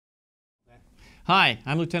Hi,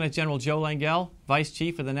 I'm Lieutenant General Joe Lengyel, Vice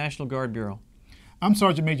Chief of the National Guard Bureau. I'm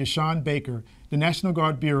Sergeant Major Sean Baker, the National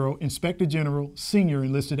Guard Bureau Inspector General, Senior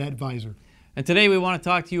Enlisted Advisor. And today we want to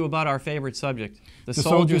talk to you about our favorite subject, the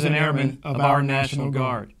soldiers and airmen of our National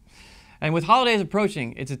Guard. And with holidays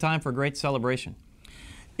approaching, it's a time for great celebration.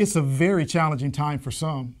 It's a very challenging time for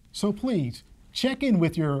some, so please check in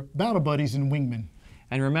with your Battle Buddies and Wingmen.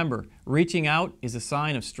 And remember, reaching out is a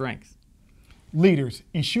sign of strength. Leaders,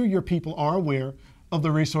 ensure your people are aware of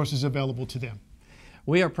the resources available to them.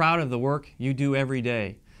 We are proud of the work you do every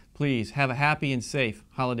day. Please have a happy and safe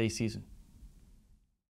holiday season.